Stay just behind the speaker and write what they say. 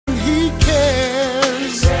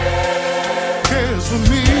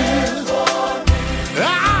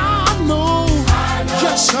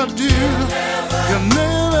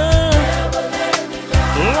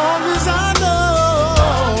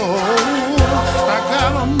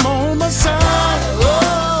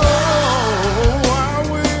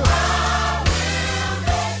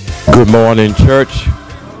Good morning, church.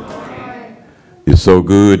 It's so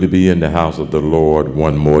good to be in the house of the Lord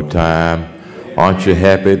one more time. Aren't you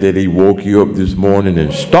happy that he woke you up this morning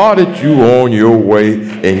and started you on your way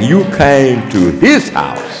and you came to his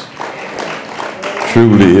house?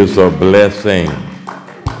 Truly, it's a blessing.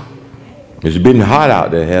 It's been hot out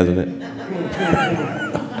there, hasn't it?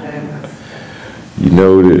 You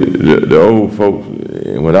know, the old folks,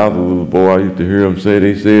 when I was a little boy, I used to hear them say,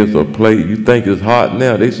 they say it's a place, you think it's hot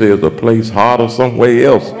now, they say it's a place hotter somewhere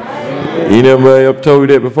else. You never ever told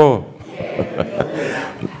you that before?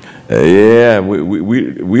 Yeah,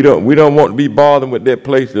 we don't want to be bothered with that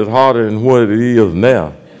place that's hotter than what it is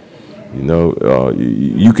now. You know,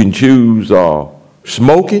 you can choose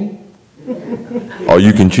smoking or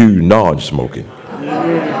you can choose non-smoking.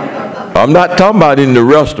 I'm not talking about in the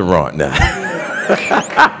restaurant now.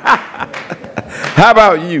 How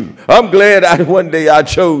about you? I'm glad one day I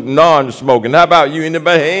chose non-smoking. How about you?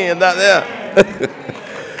 Anybody hands out there?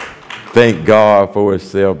 Thank God for his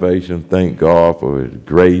salvation. Thank God for his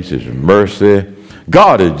grace, his mercy.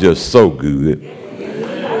 God is just so good.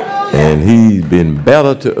 And he's been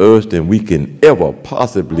better to us than we can ever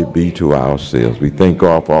possibly be to ourselves. We thank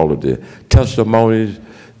God for all of the testimonies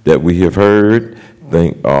that we have heard.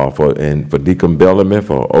 Thank for Deacon Bellamy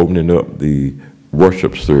for opening up the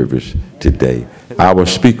worship service today. Our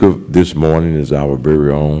speaker this morning is our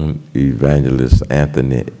very own evangelist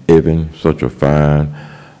Anthony Evans, such a fine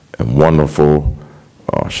and wonderful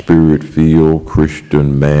spirit-filled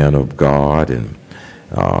Christian man of God and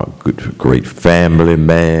great family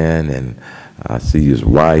man, and I see his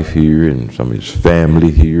wife here and some of his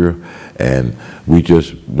family here, and we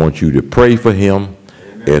just want you to pray for him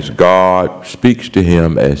as God speaks to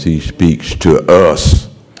him as he speaks to us.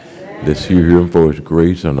 Let's hear him for his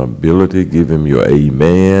grace and ability. Give him your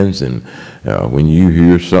amens. And when you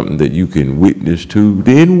hear something that you can witness to,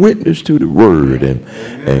 then witness to the word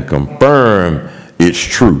and confirm its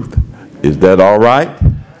truth. Is that all right?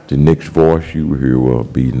 The next voice you will hear will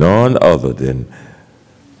be none other than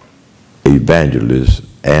Evangelist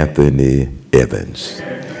Anthony Evans.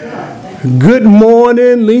 Good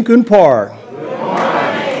morning, Lincoln Park.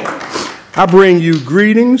 I bring you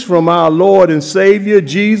greetings from our Lord and Savior,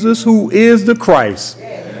 Jesus, who is the Christ.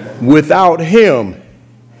 Without him,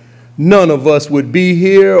 none of us would be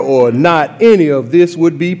here, or not any of this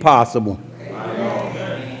would be possible.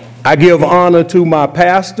 I give honor to my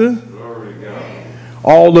pastor,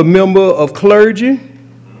 all the member of clergy,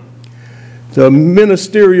 the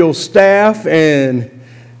ministerial staff, and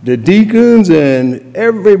the deacons, and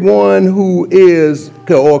everyone who is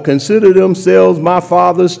or consider themselves my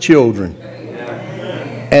father's children.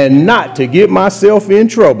 And not to get myself in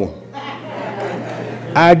trouble,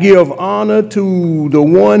 I give honor to the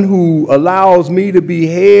one who allows me to be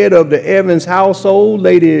head of the Evans household,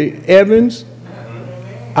 Lady Evans,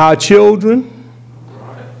 our children,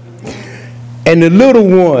 and the little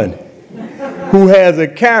one who has a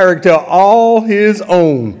character all his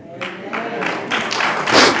own.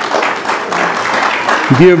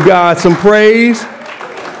 Give God some praise.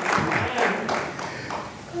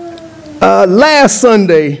 Last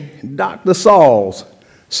Sunday, Dr. Sauls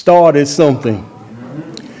started something,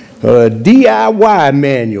 a DIY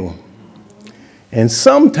manual. And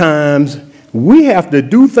sometimes we have to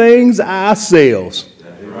do things ourselves.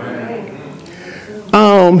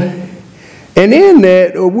 And in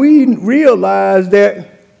that, we realize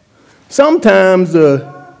that sometimes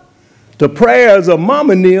the prayers of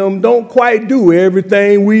Mama and them don't quite do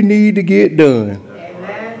everything we need to get done.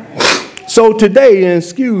 So today, and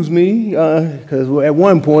excuse me, because at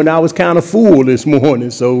one point I was kind of full this morning,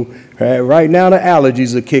 so right now the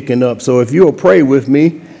allergies are kicking up. So if you'll pray with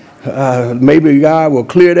me, maybe God will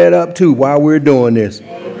clear that up too while we're doing this.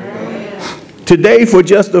 Amen. Today, for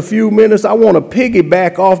just a few minutes, I want to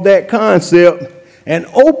piggyback off that concept and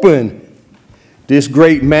open this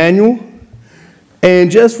great manual. And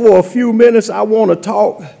just for a few minutes, I want to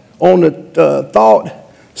talk on the thought,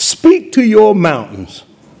 speak to your mountains.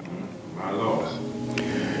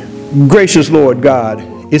 Gracious Lord God,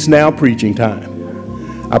 it's now preaching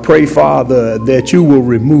time. I pray, Father, that you will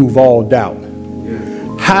remove all doubt.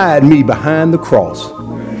 Hide me behind the cross,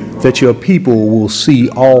 that your people will see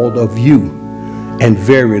all of you and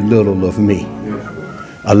very little of me.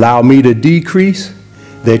 Allow me to decrease,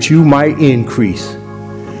 that you might increase.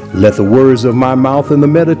 Let the words of my mouth and the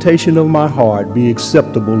meditation of my heart be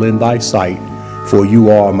acceptable in thy sight, for you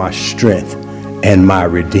are my strength and my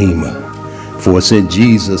Redeemer. For it's in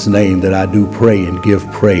Jesus' name that I do pray and give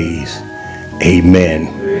praise. Amen.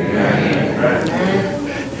 Amen.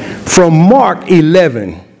 From Mark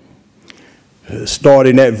 11,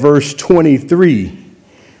 starting at verse 23,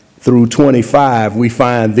 through 25, we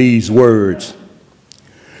find these words.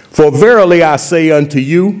 For verily I say unto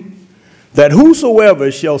you, that whosoever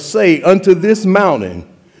shall say unto this mountain,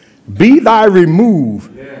 be thy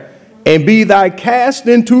removed, and be thy cast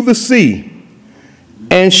into the sea,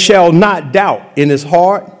 and shall not doubt in his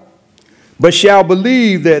heart, but shall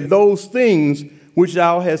believe that those things which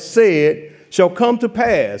thou hast said shall come to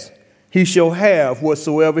pass, he shall have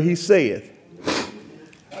whatsoever he saith.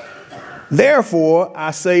 Therefore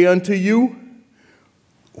I say unto you,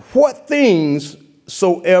 what things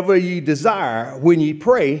soever ye desire when ye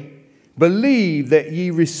pray, believe that ye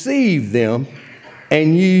receive them,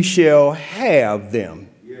 and ye shall have them.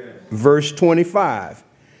 Yes. Verse 25.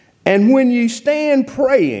 And when ye stand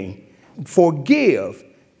praying, forgive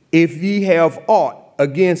if ye have aught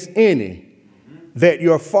against any, that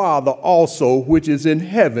your Father also, which is in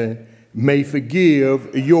heaven, may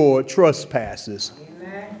forgive your trespasses.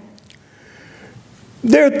 Amen.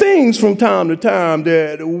 There are things from time to time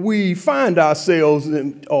that we find ourselves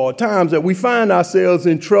in, or times that we find ourselves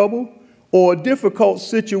in trouble or difficult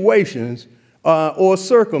situations or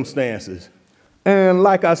circumstances. And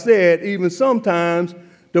like I said, even sometimes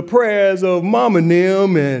the prayers of Mama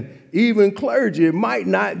Nim and even clergy might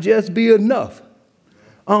not just be enough.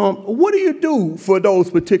 What do you do for those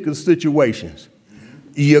particular situations?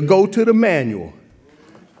 You go to the manual,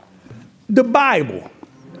 the Bible,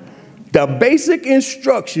 the basic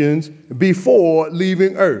instructions before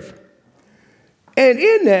leaving earth. And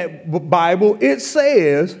in that Bible, it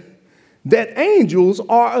says that angels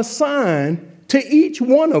are assigned to each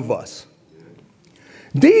one of us.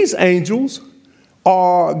 These angels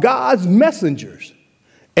are God's messengers,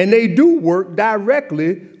 and they do work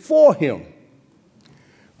directly for him.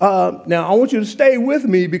 Now, I want you to stay with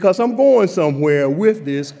me because I'm going somewhere with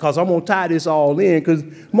this, because I'm going to tie this all in, because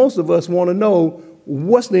most of us want to know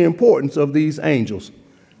what's the importance of these angels.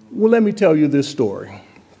 Well, let me tell you this story.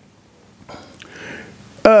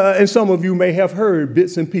 And some of you may have heard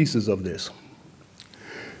bits and pieces of this.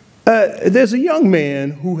 There's a young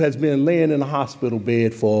man who has been laying in a hospital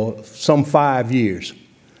bed for some 5 years.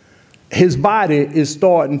 His body is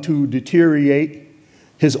starting to deteriorate.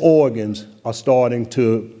 His organs are starting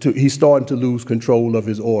he's starting to lose control of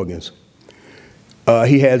his organs.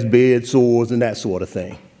 He has bed sores and that sort of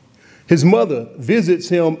thing. His mother visits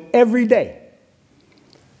him every day.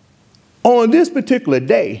 On this particular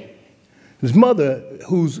day, his mother,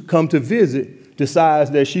 who's come to visit, decides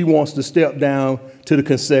that she wants to step down to the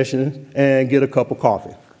concession and get a cup of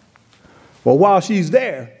coffee. Well, while she's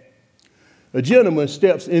there, a gentleman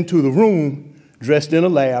steps into the room dressed in a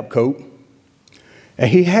lab coat, and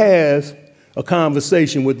he has a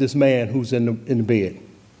conversation with this man who's in the bed.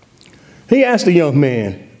 He asked the young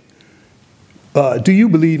man, do you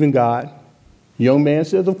believe in God? The young man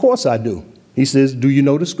says, of course I do. He says, do you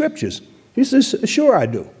know the scriptures? He says, sure I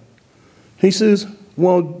do. He says,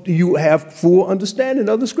 well, do you have full understanding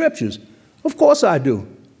of the scriptures? Of course I do.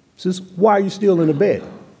 He says, why are you still in the bed?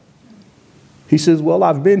 He says, well,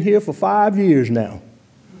 I've been here for 5 years now.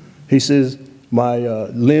 He says, my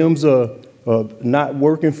limbs are not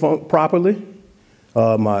working properly.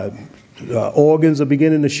 My organs are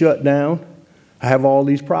beginning to shut down. I have all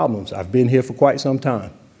these problems. I've been here for quite some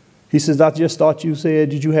time. He says, I just thought you said,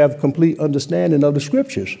 did you have complete understanding of the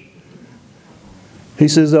scriptures? He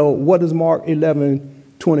says, oh, what does Mark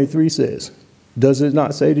 11:23 says? Does it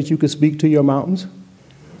not say that you can speak to your mountains?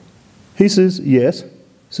 He says, yes. He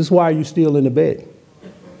says, why are you still in the bed?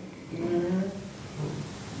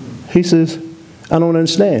 He says, I don't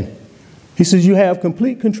understand. He says, you have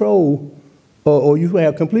complete control or you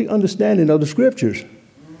have complete understanding of the scriptures.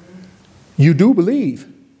 You do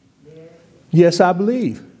believe. Yes, I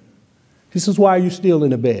believe. He says, why are you still in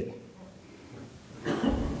the bed?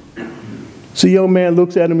 So the young man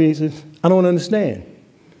looks at him and he says, I don't understand.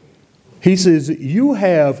 He says, you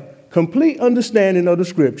have complete understanding of the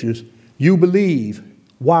scriptures. You believe.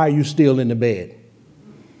 Why are you still in the bed?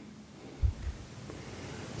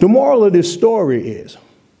 The moral of this story is,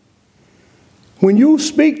 when you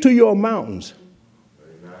speak to your mountains,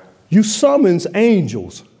 you summons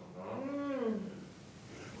angels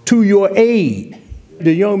to your aid.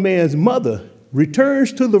 The young man's mother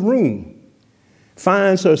returns to the room,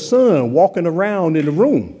 finds her son walking around in the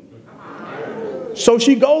room. So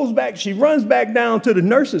she goes back, she runs back down to the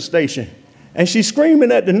nurse's station, and she's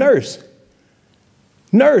screaming at the nurse,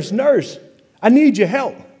 nurse, I need your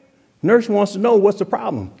help. Nurse wants to know what's the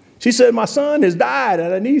problem. She said, my son has died,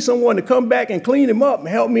 and I need someone to come back and clean him up and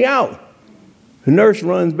help me out. The nurse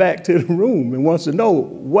runs back to the room and wants to know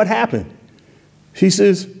what happened. She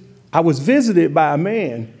says, I was visited by a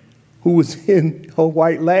man who was in a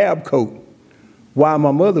white lab coat while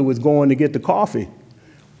my mother was going to get the coffee,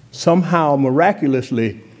 somehow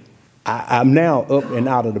miraculously, I'm now up and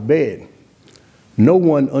out of the bed. No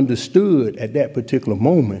one understood at that particular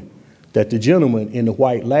moment that the gentleman in the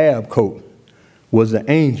white lab coat was the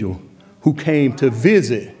angel who came to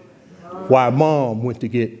visit while Mom went to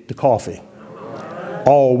get the coffee.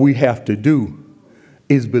 All we have to do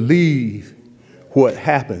is believe what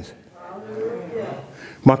happens.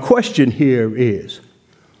 My question here is,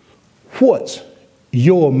 what's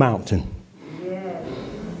your mountain?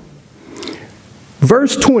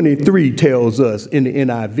 Verse 23 tells us in the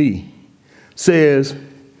NIV, says,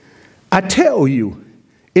 I tell you,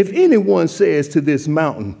 if anyone says to this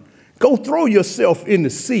mountain, go throw yourself in the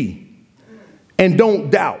sea, and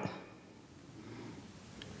don't doubt.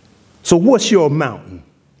 So what's your mountain?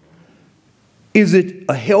 Is it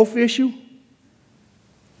a health issue?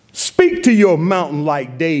 Speak to your mountain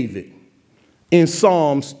like David in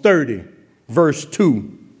Psalms 30, verse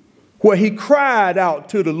 2, where he cried out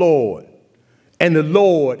to the Lord, and the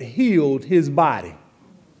Lord healed his body.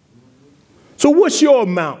 So what's your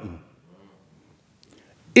mountain?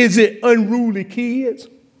 Is it unruly kids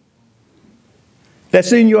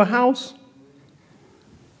that's in your house?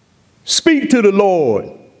 Speak to the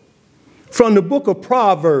Lord from the book of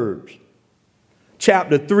Proverbs,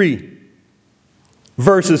 chapter 3,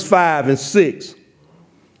 verses 5 and 6,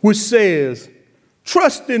 which says,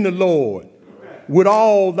 trust in the Lord with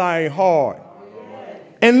all thine heart,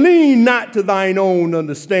 and lean not to thine own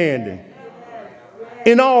understanding.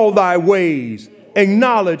 In all thy ways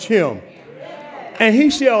acknowledge him, and he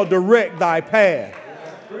shall direct thy path.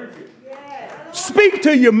 Speak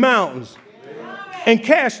to your mountains and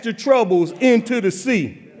cast your troubles into the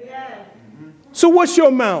sea. So what's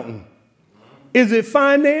your mountain? Is it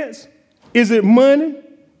finance? Is it money?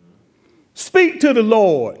 Speak to the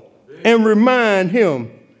Lord and remind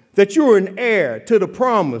him that you're an heir to the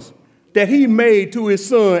promise that he made to his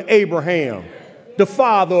son Abraham, the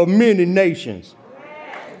father of many nations.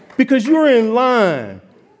 Because you're in line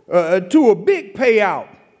to a big payout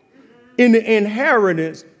in the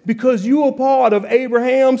inheritance because you are part of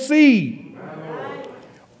Abraham's seed.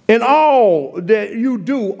 And all that you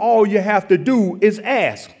do, all you have to do is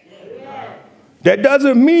ask. That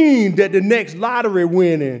doesn't mean that the next lottery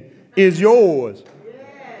winning is yours.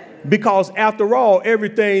 Because after all,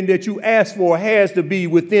 everything that you ask for has to be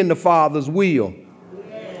within the Father's will.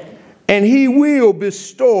 And he will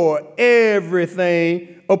bestow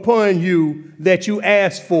everything upon you that you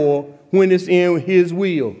ask for when it's in his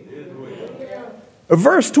will.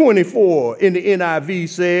 Verse 24 in the NIV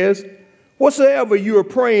says, whatsoever you're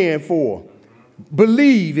praying for,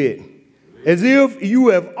 believe it as if you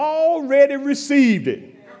have already received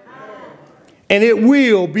it, and it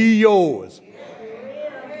will be yours.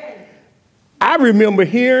 I remember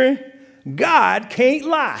hearing, God can't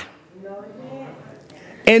lie.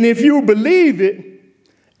 And if you believe it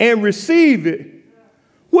and receive it,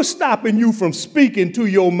 what's stopping you from speaking to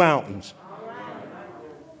your mountains?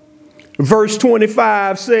 Verse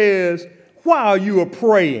 25 says, while you are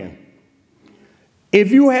praying,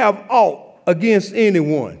 if you have aught against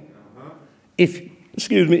anyone,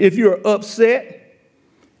 if you're upset,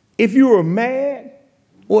 if you are mad,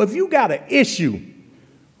 or if you got an issue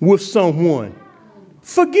with someone,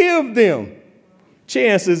 forgive them.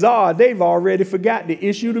 Chances are they've already forgot the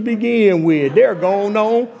issue to begin with. They're going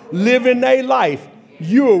on living their life.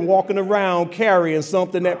 You're walking around carrying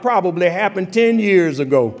something that probably happened 10 years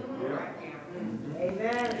ago.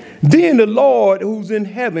 Amen. Then the Lord who's in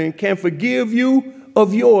heaven can forgive you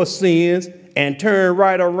of your sins and turn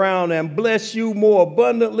right around and bless you more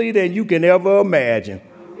abundantly than you can ever imagine.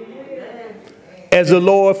 As the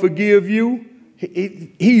Lord forgive you,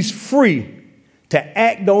 he's free to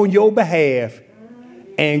act on your behalf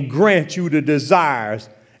and grant you the desires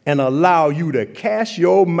and allow you to cast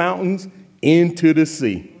your mountains into the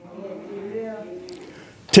sea.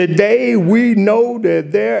 Today, we know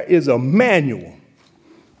that there is a manual,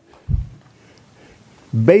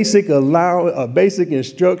 basic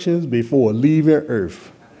instructions before leaving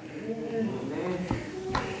Earth.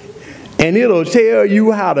 And it'll tell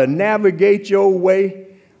you how to navigate your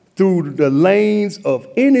way through the lanes of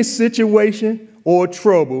any situation or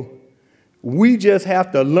trouble. We just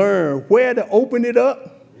have to learn where to open it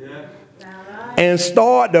up and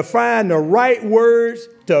start to find the right words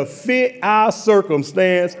to fit our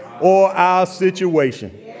circumstance or our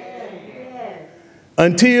situation.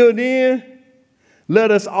 Until then,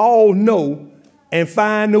 let us all know and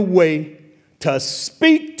find a way to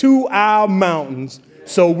speak to our mountains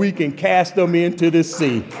so we can cast them into the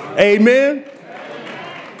sea. Amen?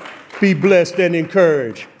 Be blessed and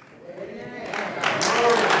encouraged.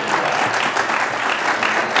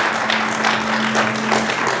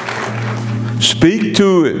 Speak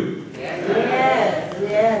to it.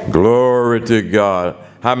 Yes. Glory to God.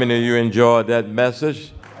 How many of you enjoyed that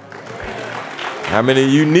message? How many of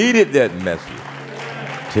you needed that message?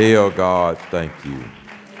 Tell God thank you.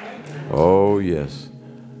 Oh, yes.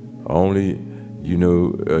 Only, you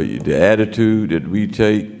know, the attitude that we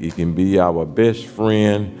take, it can be our best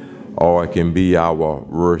friend or it can be our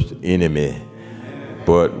worst enemy.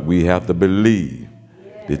 But we have to believe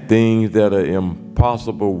the things that are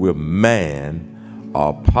impossible with man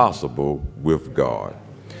are possible with God.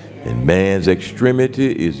 And man's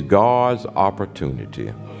extremity is God's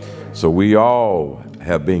opportunity. So we all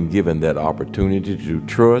have been given that opportunity to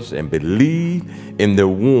trust and believe in the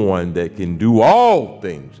one that can do all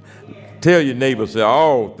things. Tell your neighbor, say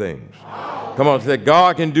all things. Come on, say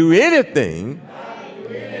God can do anything.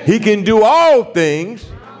 He can do all things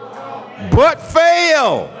but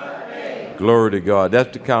fail. Glory to God.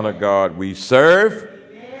 That's the kind of God we serve.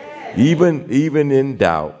 Even in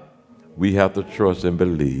doubt, we have to trust and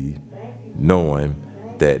believe, knowing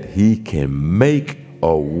that he can make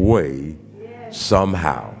a way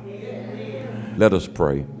somehow. Let us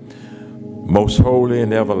pray. Most holy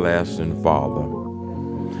and everlasting Father,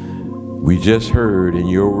 we just heard in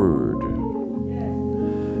your word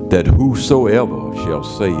that whosoever shall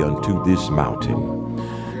say unto this mountain,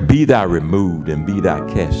 be thou removed and be thou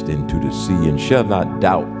cast into the sea, and shall not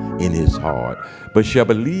doubt in his heart, but shall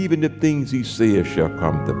believe in the things he saith shall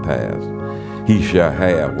come to pass. He shall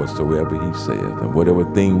have whatsoever he saith, and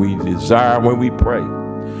whatever thing we desire when we pray,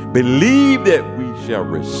 believe that we shall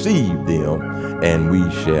receive them and we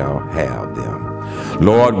shall have them.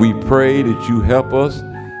 Lord, we pray that you help us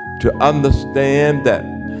to understand that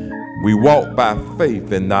we walk by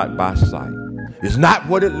faith and not by sight. It's not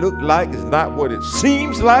what it looked like. It's not what it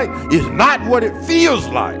seems like. It's not what it feels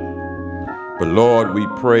like. But Lord, we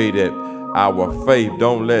pray that our faith,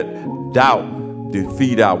 don't let doubt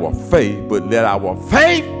defeat our faith, but let our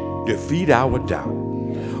faith defeat our doubt.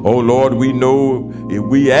 Oh Lord, we know if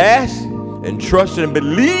we ask and trust and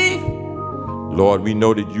believe, Lord, we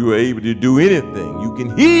know that you are able to do anything. You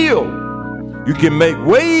can heal. You can make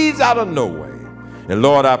ways out of no way. And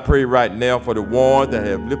Lord, I pray right now for the ones that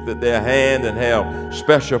have lifted their hand and have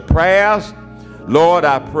special prayers. Lord,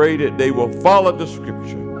 I pray that they will follow the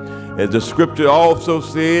scripture. As the scripture also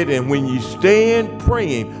said, and when you stand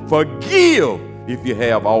praying, forgive if you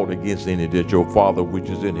have aught against any, that your Father which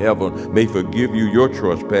is in heaven may forgive you your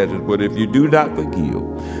trespasses. But if you do not forgive,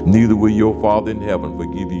 neither will your Father in heaven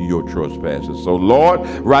forgive you your trespasses. So Lord,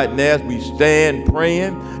 right now as we stand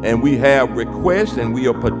praying and we have requests and we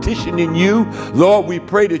are petitioning you, Lord, we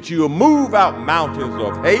pray that you will move out mountains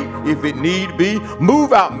of hate if it need be,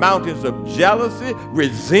 move out mountains of jealousy,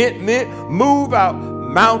 resentment, move out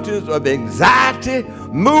mountains of anxiety,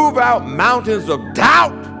 move out mountains of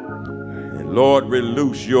doubt. Lord,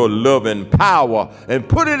 release your loving power and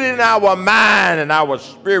put it in our mind and our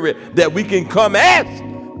spirit that we can come ask,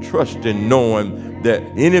 trusting, knowing that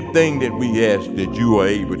anything that we ask, that you are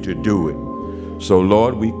able to do it. So,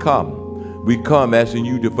 Lord, we come asking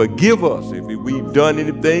you to forgive us if we've done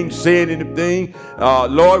anything, said anything.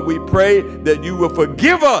 Lord, we pray that you will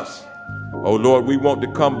forgive us. Oh, Lord, we want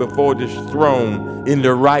to come before this throne in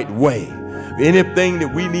the right way. Anything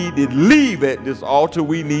that we need to leave at this altar,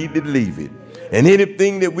 we need to leave it. And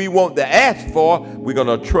anything that we want to ask for, we're going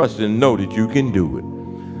to trust and know that you can do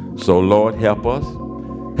it. So, Lord, help us.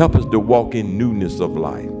 Help us to walk in newness of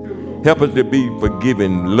life. Help us to be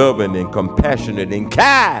forgiving, loving, and compassionate and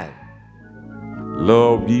kind.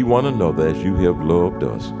 Love ye one another as you have loved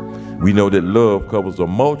us. We know that love covers a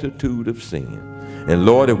multitude of sin. And,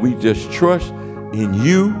 Lord, if we just trust in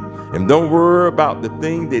you, and don't worry about the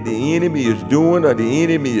thing that the enemy is doing or the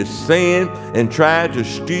enemy is saying and trying to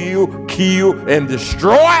steal, kill, and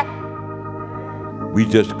destroy. We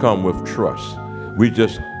just come with trust. We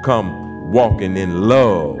just come walking in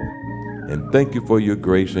love. And thank you for your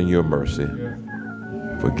grace and your mercy.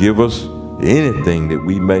 Forgive us anything that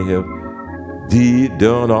we may have did,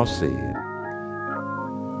 done, or said.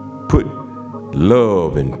 Put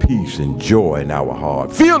love and peace and joy in our heart.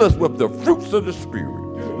 Fill us with the fruits of the Spirit.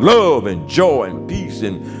 Love and joy and peace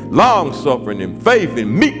and long-suffering and faith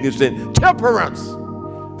and meekness and temperance.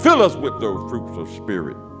 Fill us with those fruits of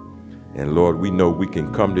spirit. And Lord, we know we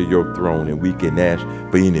can come to your throne and we can ask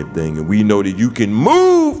for anything. And we know that you can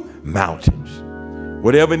move mountains.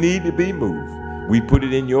 Whatever need to be moved, we put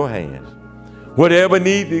it in your hands. Whatever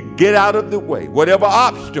need to get out of the way, whatever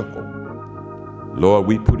obstacle, Lord,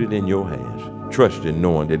 we put it in your hands. Trusting,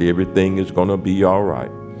 knowing that everything is going to be all right.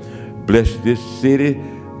 Bless this city,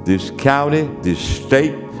 this county, this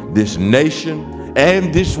state, this nation,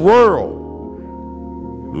 and this world.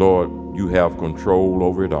 Lord, you have control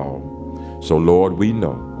over it all. So, Lord, we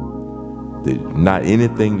know there's not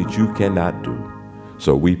anything that you cannot do.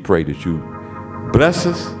 So we pray that you bless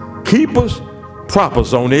us, keep us, prop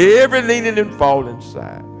us on every leaning and falling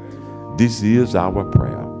side. This is our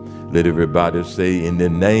prayer. Let everybody say, in the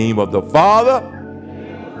name of the Father,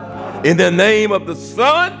 in the name of the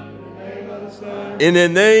Son, in the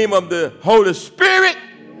name of the Holy Spirit,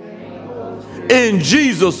 in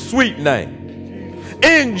Jesus' sweet name.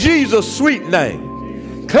 In Jesus' sweet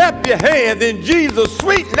name. Clap your hands in Jesus'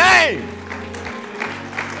 sweet name.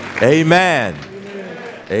 Amen.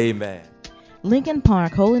 Amen. Lincoln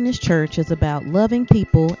Park Holiness Church is about loving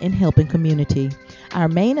people and helping community. Our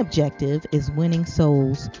main objective is winning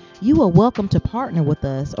souls. You are welcome to partner with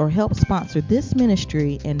us or help sponsor this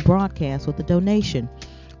ministry and broadcast with a donation.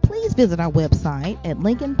 Please visit our website at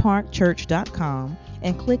lincolnparkchurch.com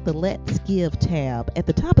and click the Let's Give tab at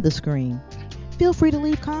the top of the screen. Feel free to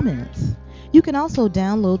leave comments. You can also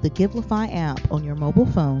download the Givelify app on your mobile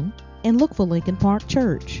phone and look for Lincoln Park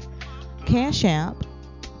Church. Cash App,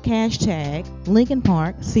 hashtag Lincoln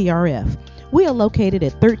Park CRF. We are located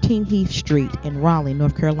at 13 Heath Street in Raleigh,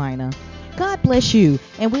 North Carolina. God bless you,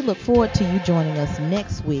 and we look forward to you joining us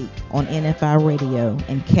next week on NFI Radio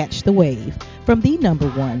and Catch the Wave from the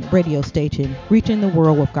 #1 radio station reaching the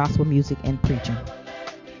world with gospel music and preaching.